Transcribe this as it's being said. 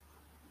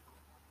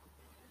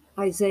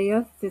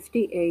Isaiah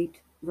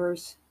 58,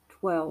 verse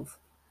 12.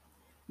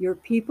 Your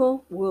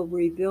people will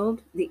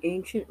rebuild the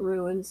ancient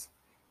ruins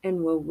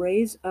and will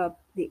raise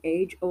up the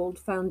age-old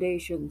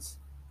foundations.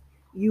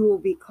 You will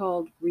be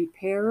called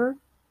repairer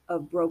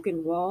of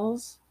broken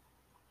walls,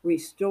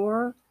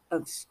 restorer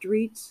of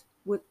streets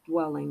with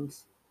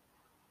dwellings.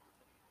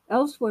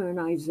 Elsewhere in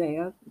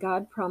Isaiah,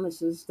 God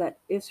promises that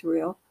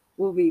Israel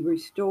will be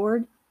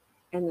restored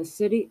and the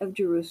city of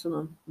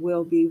Jerusalem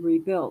will be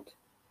rebuilt.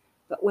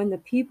 But when the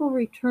people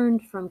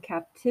returned from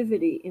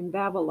captivity in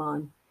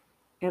Babylon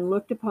and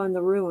looked upon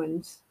the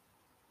ruins,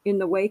 in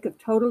the wake of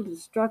total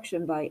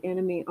destruction by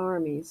enemy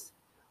armies,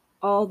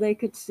 all they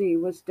could see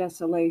was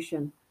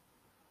desolation.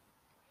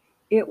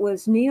 It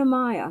was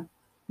Nehemiah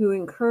who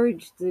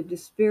encouraged the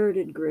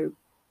dispirited group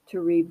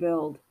to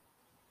rebuild.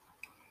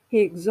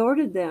 He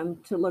exhorted them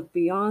to look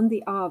beyond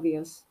the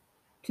obvious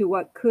to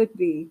what could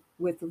be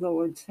with the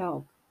Lord's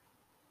help.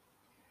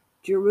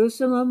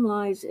 Jerusalem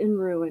lies in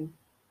ruin,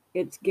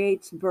 its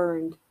gates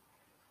burned.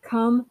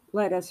 Come,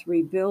 let us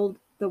rebuild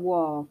the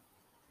wall.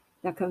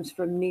 That comes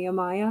from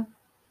Nehemiah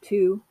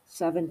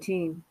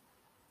 2:17.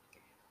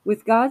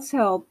 With God's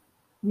help,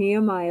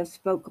 Nehemiah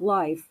spoke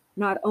life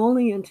not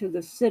only into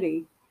the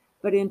city,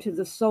 but into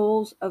the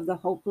souls of the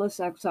hopeless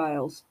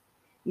exiles,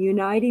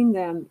 uniting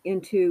them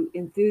into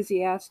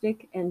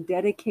enthusiastic and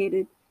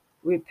dedicated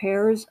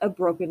repairers of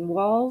broken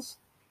walls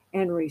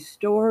and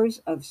restorers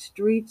of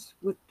streets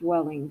with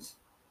dwellings.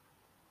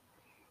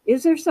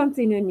 Is there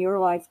something in your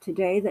life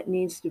today that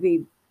needs to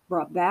be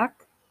brought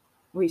back,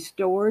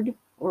 restored,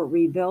 or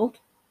rebuilt?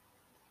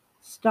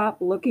 Stop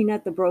looking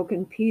at the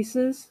broken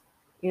pieces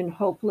in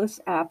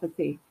hopeless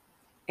apathy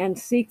and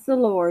seek the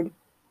Lord,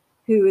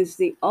 who is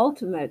the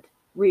ultimate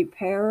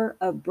repairer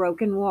of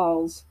broken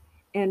walls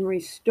and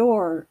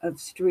restorer of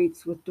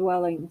streets with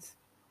dwellings.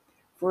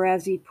 For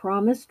as he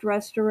promised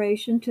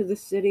restoration to the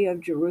city of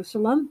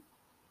Jerusalem,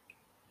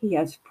 he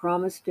has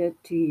promised it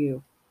to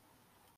you.